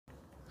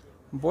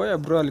Mboya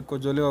bro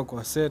alikojolewa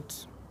kwa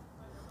set,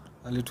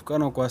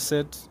 alitukana kwa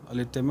set,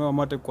 alitemewa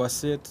mate kwa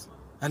set,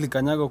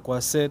 alikanyaga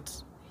kwa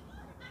set.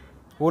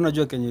 Wewe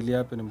unajua kenye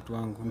iliape ni mtu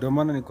wangu. Ndio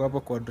maana niko hapa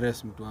kwa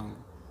address mtu wangu.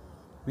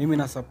 Mimi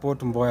na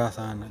support Mboya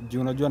sana.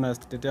 Juu unajua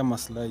natetea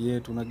maslahi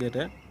yetu na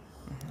get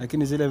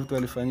Lakini zile vitu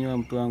alifanywa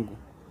mtu wangu,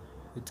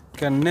 it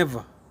can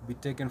never be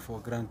taken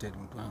for granted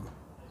mtu wangu.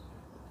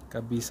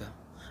 Kabisa.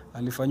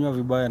 Alifanywa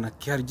vibaya na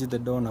KRG the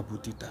Don na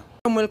Butita.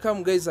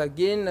 Welcome guys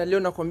again. Na leo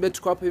nakwambia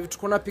tuko hapa hivi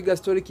tuko napiga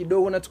story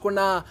kidogo na tuko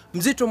na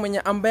Mzito mwenye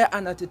ambaye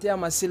anatetea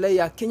maslahi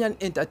ya Kenyan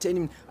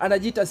Entertainment.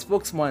 Anajiita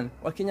spokesman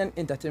wa Kenyan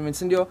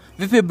Entertainment, ndio?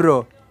 Vipi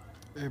bro?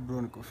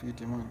 Bro niko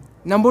fiti man.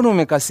 Na mbona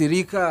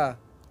umekasirika?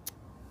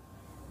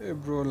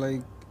 Bro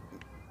like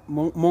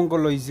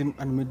Mongoloism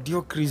and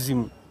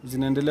mediocrism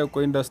zinaendelea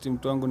kwa industry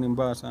mtu wangu, ni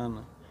mbaya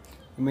sana.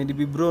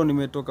 Imedibi bro,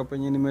 nimetoka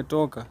penye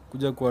nimetoka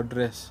kuja ku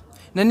address.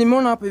 Na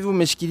nimeona hapa hivi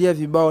umeshikilia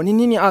vibao. Ni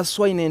nini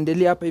aswa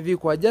inaendelea hapa hivi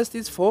kwa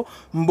justice for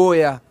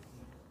Mboya?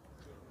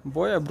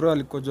 Mboya bro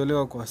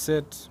alikojolewa kwa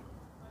set,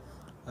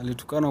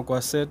 alitukana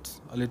kwa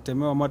set,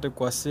 alitemewa mate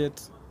kwa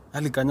set,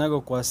 alikanyaga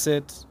kwa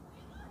set.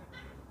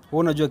 Wewe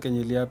unajua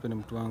kenye iliape ni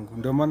mtu wangu.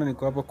 Ndio maana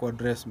niko hapa kwa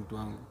address mtu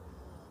wangu.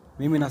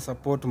 Mimi na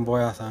support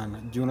Mboya sana.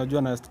 Juu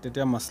unajua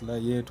natetea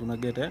maslahi yetu na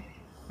get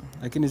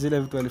Lakini zile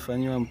vitu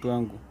alifanywa mtu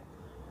wangu,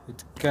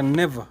 it can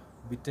never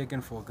be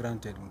taken for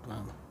granted mtu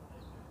wangu.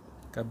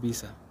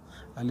 Kabisa.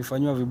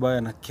 Alifanywa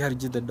vibaya na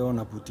KRG the Don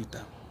na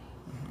Butita.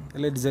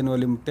 Ile design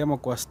walimtema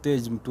kwa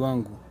stage mtu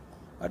wangu.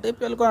 Hata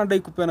pia alikuwa anadai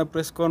kupeana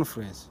press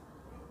conference.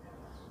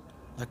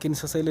 Lakini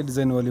sasa ile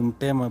design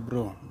walimtema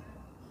bro.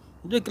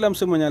 Unajua kila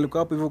msemo mwenye alikuwa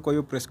hapo hivyo kwa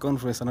hiyo press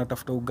conference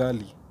anatafuta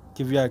ugali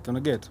kivyake, una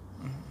get?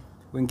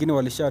 Wengine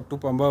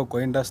walishatupa ambao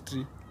kwa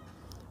industry.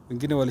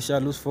 Wengine walisha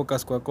lose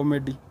focus kwa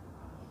comedy.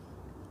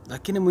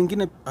 Lakini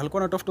mwingine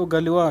alikuwa anatafuta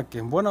ugali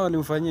wake. Mbona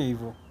walimfanyia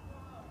hivyo?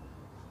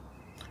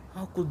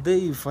 How could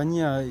they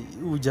fanyia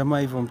huyu jamaa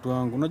hivyo mtu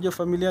wangu? Unajua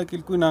familia yake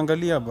ilikuwa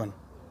inaangalia bana.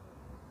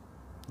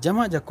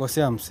 Jamaa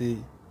hajakosea msee.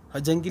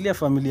 Hajaingilia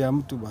familia ya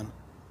mtu bana.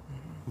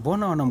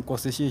 Mbona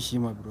wanamkoseshia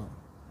heshima bro?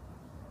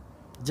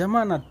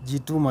 Jamaa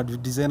anajituma,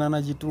 designer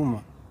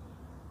anajituma.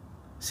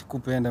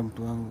 Sikupenda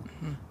mtu wangu.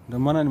 Ndio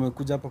maana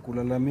nimekuja hapa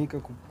kulalamika,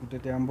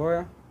 kutetea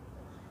Mboya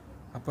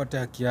apate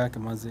haki yake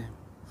mazee.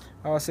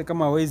 Hawase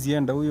kama hawezi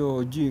enda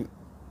huyo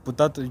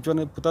Putatu,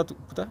 John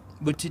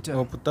Butita.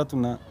 Au Putatu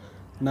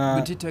na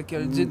Butita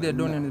KRG the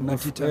Don and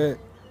Butita.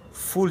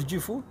 Full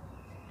jifu.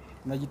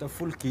 Najita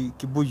full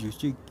kibuyu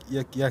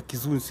ya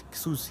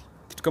kisusi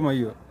kitu kama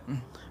hiyo.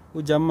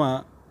 Huyu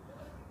jamaa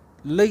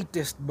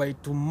latest by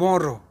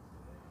tomorrow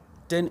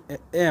 10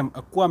 am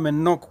akuwa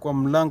amenok kwa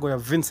mlango ya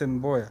Vincent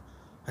Mboya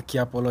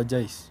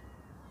Apologise.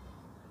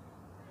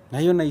 Na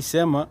hiyo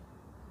naisema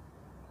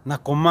na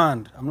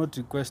command, I'm not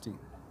requesting.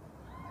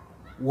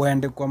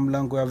 Waende kwa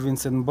mlango ya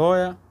Vincent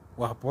Mboya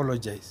wa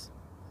apologize.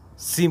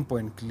 Simple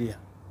and clear.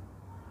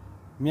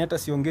 Mimi hata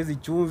siongezi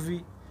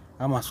chumvi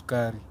ama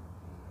sukari.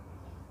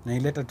 Na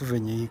ileta tu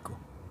venye iko.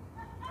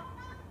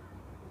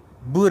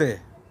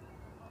 Bure.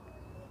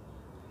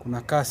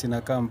 Kuna kasi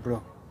na kam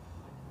bro.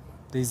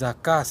 There is a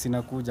kasi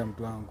inakuja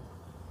mtu wangu.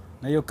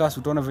 Na hiyo kasi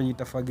utaona venye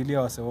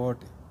itafagilia wase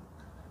wote.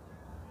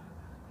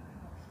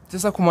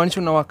 Sasa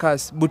kumaanisha na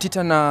wakasi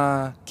Butita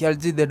na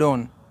KRG the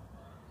Don.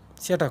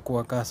 Si hata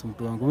kuwa kasi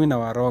mtu wangu. Mimi na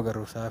waroga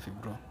roho safi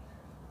bro.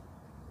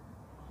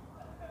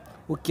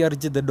 KRG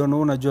the Don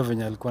unajua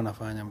venye alikuwa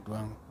anafanya mtu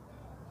wangu.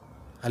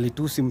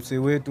 Alitusi msee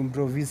wetu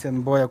bro Vincent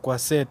Mboya kwa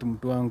set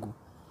mtu wangu.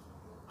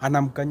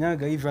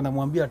 Anamkanyaga hivi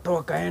anamwambia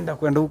toka enda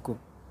kwenda huko.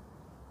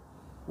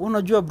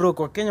 Unajua bro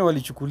kwa Kenya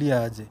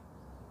walichukulia aje?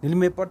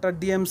 Nilimepata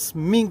DMs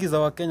mingi za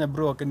Wakenya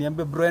bro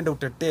wakaniambia bro enda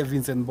utetee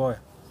Vincent Mboya.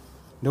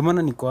 Ndio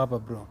maana niko hapa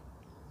bro.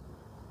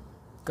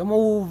 Kama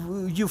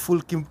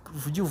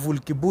full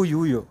kibuyu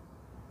huyo.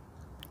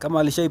 Kama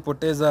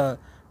alishaipoteza,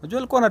 unajua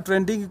alikuwa na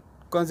trending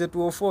kwanza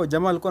 204,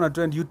 jamaa alikuwa na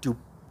trend YouTube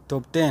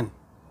top 10.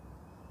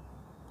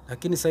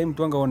 Lakini sasa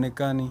mtu wangu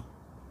haonekani.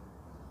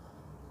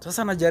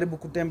 Sasa najaribu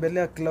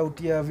kutembelea cloud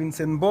ya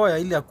Vincent Mboya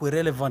ili akuwe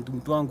relevant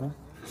mtu wangu.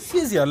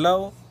 Siwezi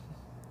allow.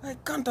 I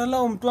can't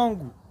allow mtu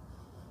wangu.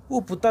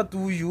 Putatu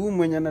huyu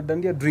mwenye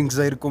anadandia drinks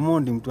za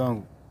recommend mtu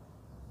wangu.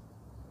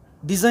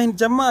 Design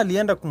jamaa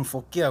alienda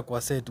kumfokea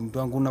kwa set mtu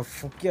wangu.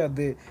 Unafokea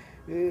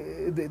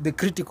the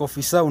critic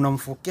officer,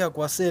 unamfokea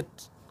kwa set.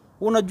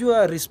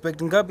 Unajua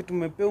respect ngapi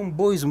tumepewa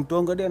boys mtu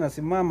wangu hadi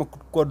anasimama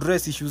kwa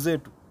address issue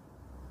zetu.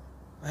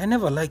 I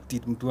never liked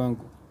it mtu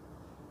wangu.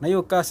 Na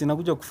hiyo kasi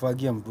inakuja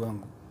kufagia mtu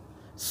wangu.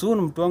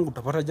 Soon mtu wangu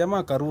utapata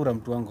jamaa Karura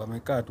mtu wangu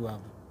amekaa tu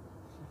hapo.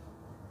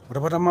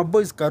 Utapata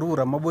maboys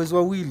Karura, maboys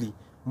wawili,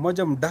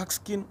 mmoja dark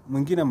skin,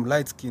 mwingine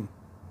light skin.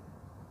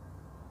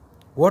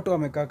 Wote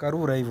wamekaa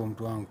Karura hivyo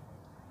mtu wangu.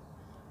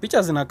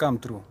 Picha zina come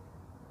through.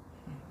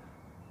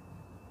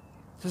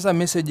 Sasa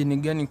message ni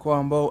gani kwa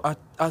ambao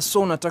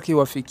aso unataka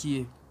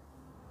iwafikie?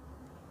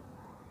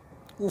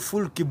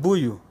 Full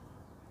kibuyu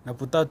na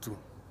Putatu.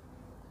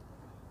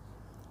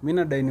 Mimi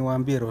nadai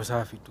niwaambie roho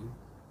safi tu.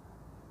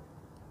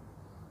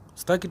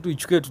 Sitaki tu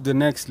ichukue to the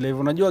next level.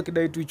 Unajua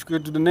kidai tu ichukue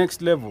to the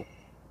next level.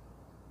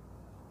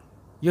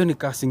 Hiyo ni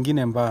kasi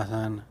ingine mbaya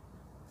sana.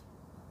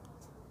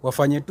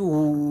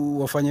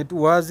 Wafanye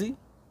tu wazi,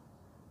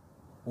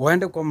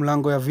 waende kwa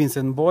mlango ya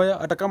Vincent Mboya,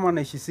 hata kama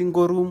anaishi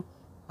single room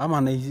ama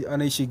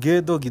anaishi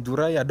Gedho,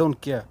 Githurai, I don't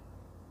care.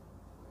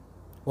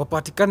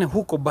 Wapatikane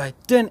huko by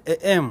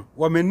 10 am,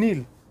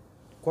 wamenil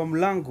kwa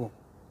mlango.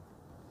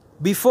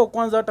 Before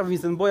kwanza hata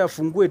Vincent Mboya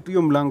afungue tu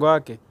hiyo mlango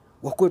wake,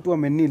 wakuwe tu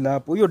wamenil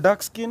hapo. Huyo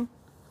dark skin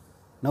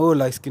na huyo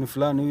light skin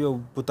fulani,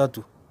 huyo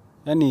Butita.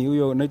 Yaani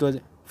huyo naitwa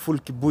full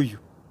kibuyu.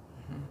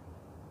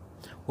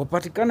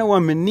 Wapatikane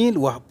wamenil,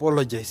 wa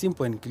apologize,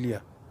 simple and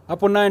clear.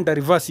 Hapo naye nita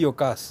reverse hiyo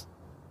case.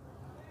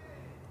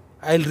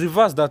 I'll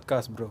reverse that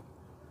case, bro.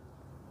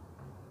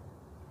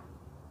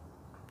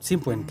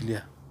 Simple and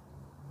clear.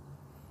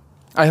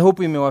 I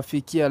hope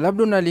imewafikia.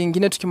 Labda una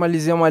lingine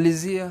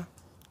tukimalizia.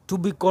 To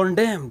be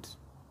condemned.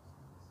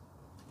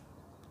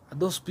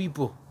 Those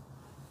people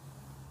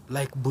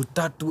like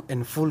Butita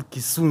and full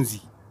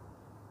Kisunzi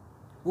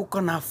who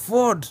can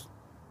afford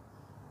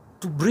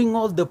to bring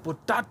all the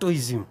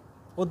potatoism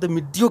or the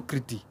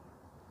mediocrity.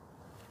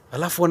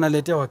 Alafu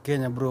wanaletea wa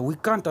Kenya, bro. We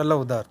can't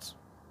allow that.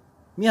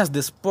 Me as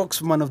the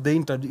spokesman of the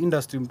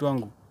industry, mtu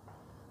wangu,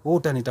 wewe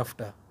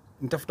utanitafuta.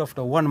 Nitafuta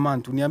after 1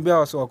 month, uniambia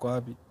wao wako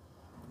wapi.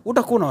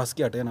 Utakuwa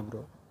unawasikia tena,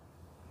 bro.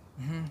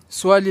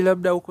 Swali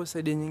labda huko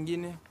side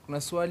nyingine.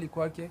 Kuna swali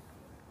kwake?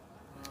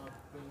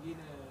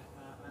 Pengine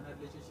ana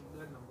relationship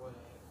gani na Mboya?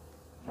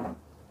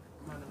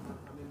 Maana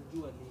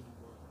amemjua lini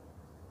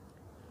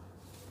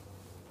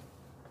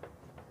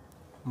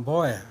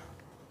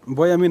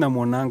Mboya mimi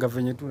namuonanga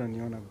venye tu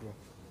unaniona, bro.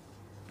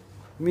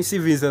 Mimi si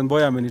Vincent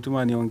Mboya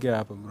amenituma niongea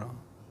hapa, bro.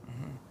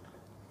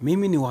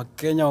 Mimi ni wa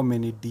Kenya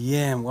wameni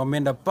DM,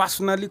 wameenda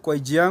personally kwa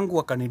IG yangu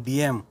wakani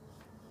DM.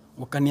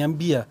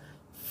 Wakaniambia,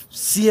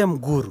 CM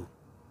Guru,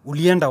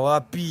 ulienda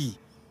wapi?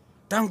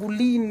 Tangu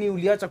lini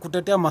uliacha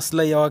kutetea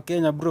maslahi ya wa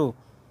Kenya, bro?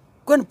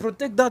 Go and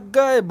protect that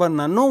guy,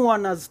 bana. No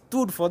one has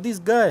stood for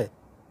this guy.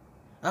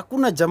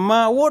 Hakuna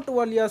jamaa, wote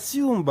wali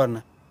assume,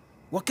 bana.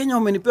 Wakenya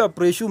wamenipea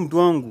pressure, mtu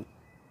wangu.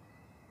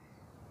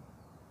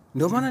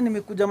 Ndio maana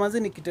nimekuja manzi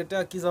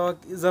nikitetea kiza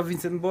za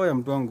Vincent Mboya,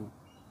 mtu wangu.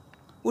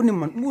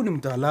 Huu ni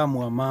mtaalamu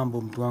wa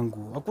mambo, mtu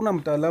wangu. Hakuna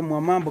mtaalamu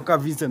wa mambo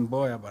kama Vincent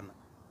Mboya, bana.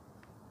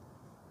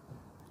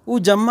 Huu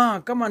jamaa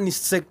kama ni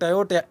sekta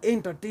yote ya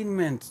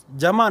entertainment,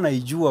 jamaa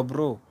anaijua,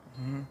 bro.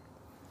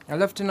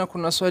 Alafu tena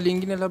kuna swali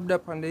lingine labda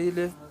pande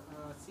ile.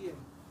 CM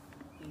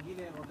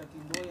ingine wakati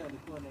Mboya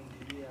alikuwa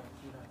anaingilia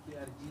kina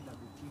KRG na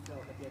Butita,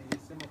 wakati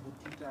alisema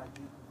Butita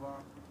hajui kuvaa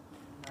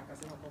na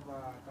akasema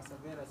kwamba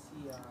Kasavera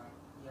si ya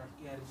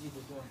KRG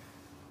the Don.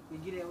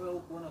 Pengine wewe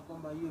hukuona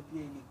kwamba hiyo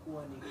pia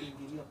ilikuwa ni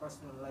kuingilia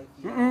personal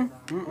life ya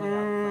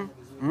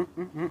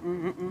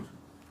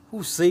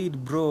Who said,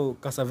 bro,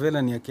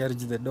 Kasavera ni ya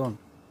KRG the Don?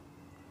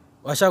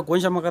 Washa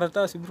kuonyesha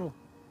makaratasi, bro.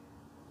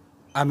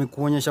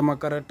 Amekuonyesha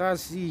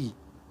makaratasi.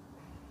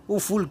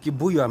 Full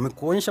kibuyu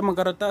amekuonyesha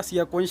makaratasi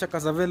ya kuonyesha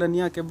Kasavera ni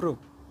yake, bro.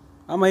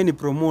 Ama hii ni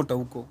promoter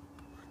huko.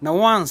 Na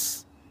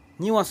once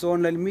nyiwa so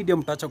online media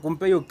mtaacha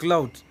kumpa hiyo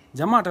cloud,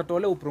 jamaa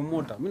atatolea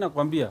upromoter. Mimi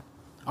nakwambia,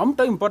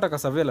 hamtaimpata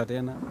Kasavera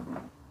tena.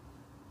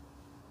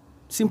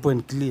 Simple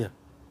and clear.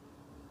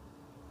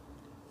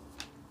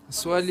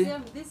 Swali.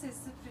 This is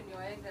Cyprian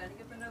Waenga.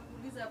 Ningependa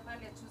kuuliza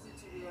pale tuzi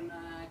tuliona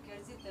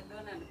KRG the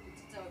Don and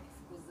Butita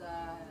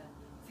wakifukuza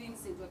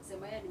Vincent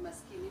wakisema yeye ni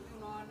maskini. Hivi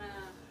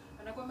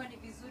unaona kwamba ni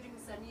vizuri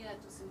msanii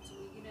tusimtu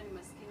mwingine ni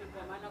maskini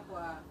kwa maana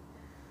kwa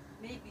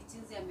maybe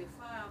chinzi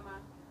amefaa ama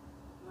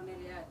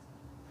unaeleaje?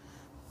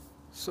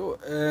 So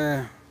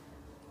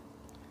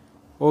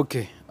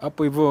okay,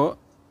 hapo hivyo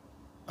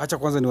acha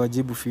kwanza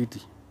niwajibu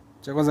fiti.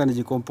 Acha kwanza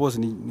nijicompose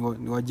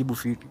ni wajibu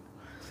fiti.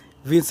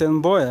 Vincent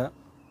Mboya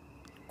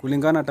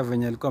kulingana hata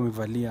venye alikuwa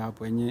amevalia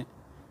hapo yenye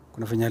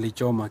kuna venye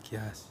alichoma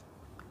kiasi.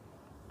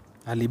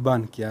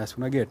 Aliban kiasi,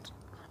 una get?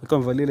 Alikuwa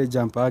amevalia ile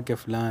jumper yake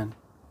fulani.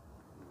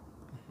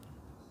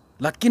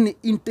 Lakini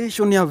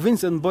intention ya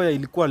Vincent Mboya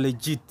ilikuwa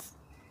legit.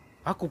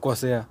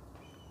 Hakukosea.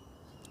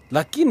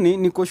 Lakini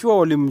niko sure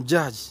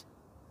walimjudge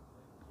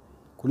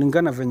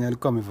kulingana venye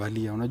alikuwa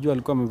amevalia. Unajua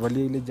alikuwa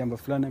amevalia ile jumper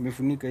fulani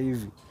amefunika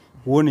hivi.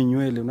 Uone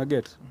nywele, una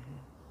get?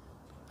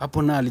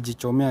 Hapo na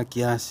alijichomea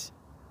kiasi.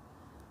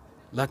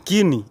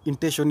 Lakini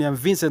intention ya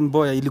Vincent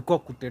Mboya ilikuwa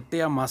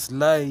kutetea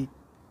maslahi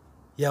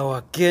ya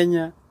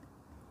Wakenya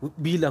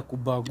bila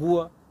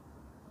kubagua,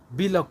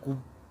 bila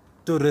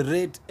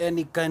tolerate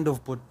any kind of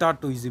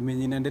potatoism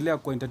yenye inaendelea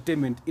kwa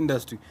entertainment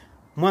industry.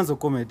 Mwanzo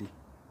comedy.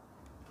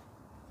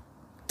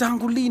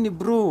 Tangu lini,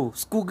 bro?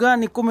 Siku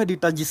gani comedy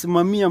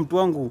itajisimamia, mtu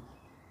wangu?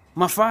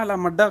 Mafala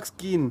ma dark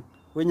skin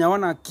wenye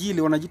hawana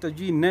akili wanajiita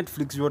juu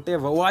Netflix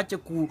whatever, waache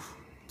ku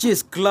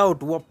chase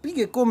cloud,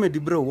 wapige comedy,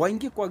 bro.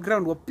 Waingie kwa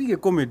ground wapige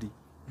comedy.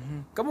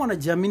 Kama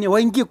wanajiamini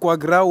waingie kwa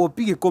ground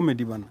wapige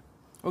comedy, bana.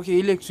 Okay,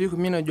 ile kitu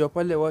mimi najua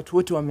pale watu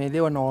wote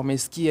wameelewa na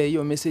wamesikia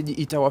hiyo message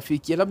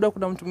itawafikia. Labda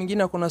kuna mtu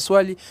mwingine akona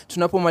swali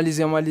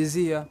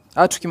tunapomalizia.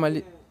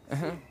 Tukimaliza.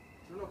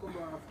 Tunaona kwamba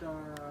after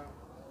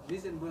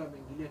Vincent Mboya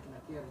ameingilia kina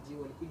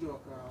KRG walikuja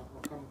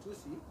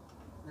wakamtusi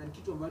na ni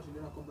kitu ambacho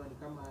tuliona kwamba ni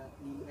kama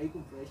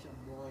haikumfurahisha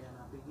Mboya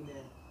na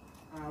pengine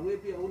wewe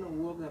pia una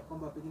uoga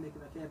kwamba pengine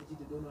kina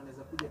KRG Dono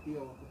anaweza kuja pia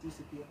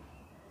wakutusi pia?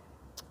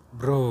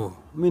 Bro,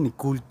 mi ni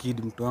cool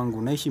kid mtu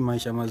wangu, naishi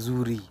maisha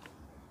mazuri,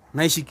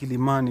 naishi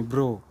Kilimani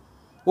bro.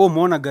 Wewe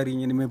umeona gari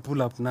yenye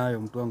nimepull up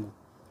nayo mtu wangu,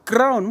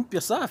 Crown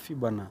mpya safi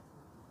bana.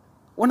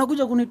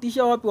 Wanakuja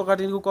kunitisha wapi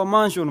wakati niko kwa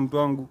mansion mtu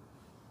wangu?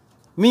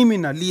 Mimi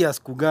nalia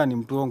siku gani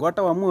mtu wangu?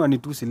 Hata waamue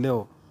wanitusi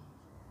leo,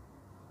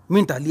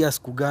 mimi nitalia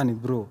siku gani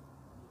bro?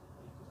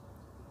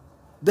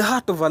 The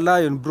heart of a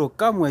lion bro,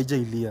 kama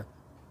haijailia.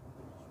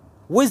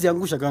 Huwezi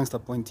angusha gangster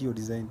point hiyo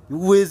design.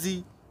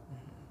 Huwezi.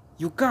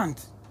 You can't.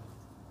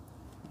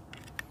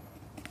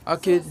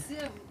 Okay. So,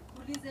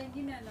 uliza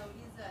ingine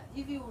anauliza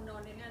hivi,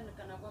 unaonelea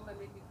kana kwamba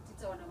maybe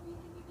Butita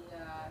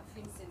wanamuingilia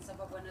Vincent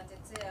sababu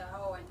anatetea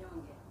hawa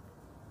wanyonge?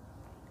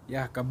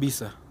 Ya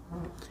kabisa.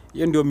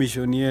 Hiyo ndio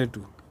mission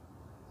yetu.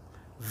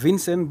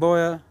 Vincent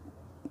Mboya,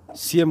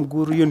 CM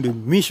Guru, hiyo ndio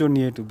mission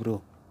yetu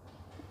bro.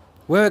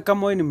 Wewe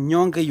kama wewe ni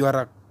mnyonge, you are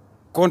a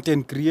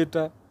content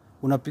creator,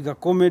 unapiga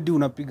comedy,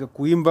 unapiga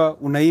kuimba,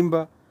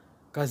 unaimba,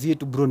 kazi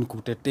yetu bro ni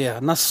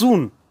kutetea. Na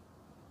soon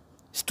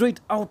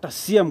straight out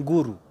as CM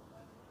Guru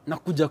na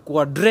kuja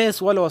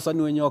kuaddress wale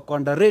wasanii wenye wako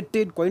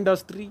underrated kwa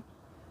industry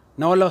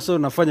na wale wasio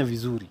wanafanya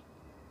vizuri.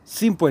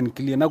 Simple and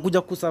clear, na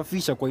kuja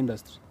kusafisha kwa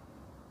industry.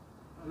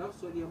 Alafu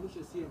swali ya mwisho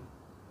CM,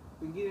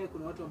 pengine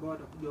kuna watu ambao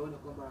watakuja waone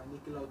kwamba ni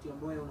clout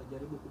ambayo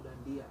unajaribu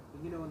kudandia.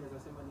 Pengine wanaweza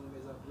sema ni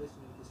unaweza address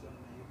ni kuhusiana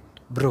na hiyo.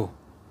 Bro,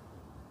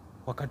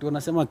 wakati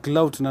wanasema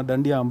clout na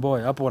dandia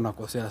Mboya, hapo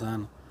wanakosea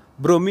sana.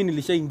 Bro, mimi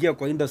nilishaingia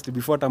kwa industry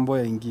before hata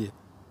Mboya ingie.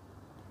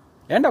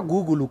 Enda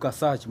Google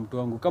ukasearch mtu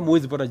wangu kama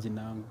huwezi pata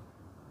jina langu.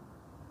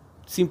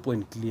 Simple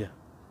and clear.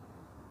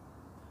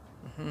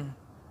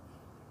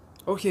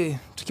 Okay,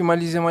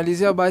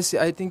 tukimalizia basi,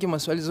 I think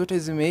maswali zote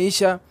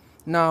zimeisha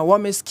na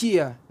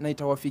wamesikia na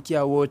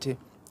itawafikia wote.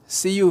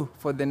 See you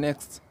for the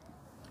next.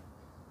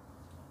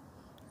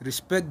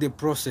 Respect the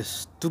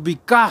process. To be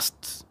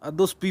cast at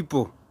those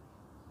people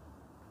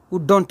who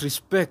don't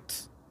respect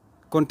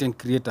content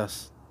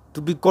creators.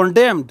 To be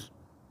condemned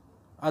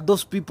are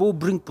those people who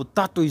bring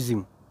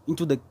potatoism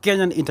into the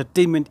Kenyan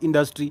entertainment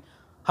industry,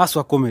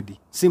 haswa comedy.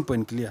 Simple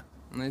and clear.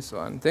 Nice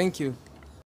one. Thank you.